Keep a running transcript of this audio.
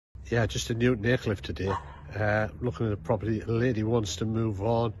Yeah, just a Newton Aycliffe today. Looking at a property, a lady wants to move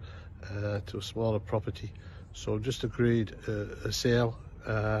on to a smaller property, so I've just agreed a sale.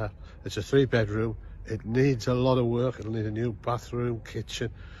 It's a 3-bedroom. It needs a lot of work. It'll need a new bathroom,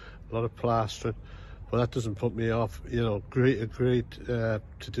 kitchen, a lot of plastering, but that doesn't put me off. You know, agreed to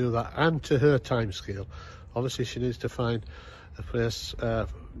do that, and to her time scale. Obviously she needs to find a place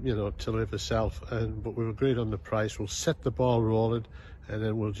you know, to live herself, but we've agreed on the price. We'll set the ball rolling, and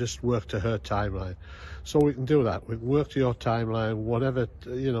then we'll just work to her timeline. So we can do that. We can work to your timeline, whatever,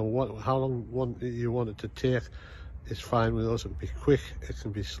 you know, how long you want it to take is fine with us. It can be quick, it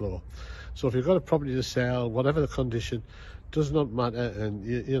can be slow. So if you've got a property to sell, whatever the condition, does not matter, and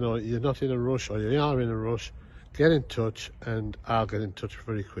you know, you're not in a rush, or you are in a rush, get in touch, and I'll get in touch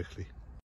very quickly.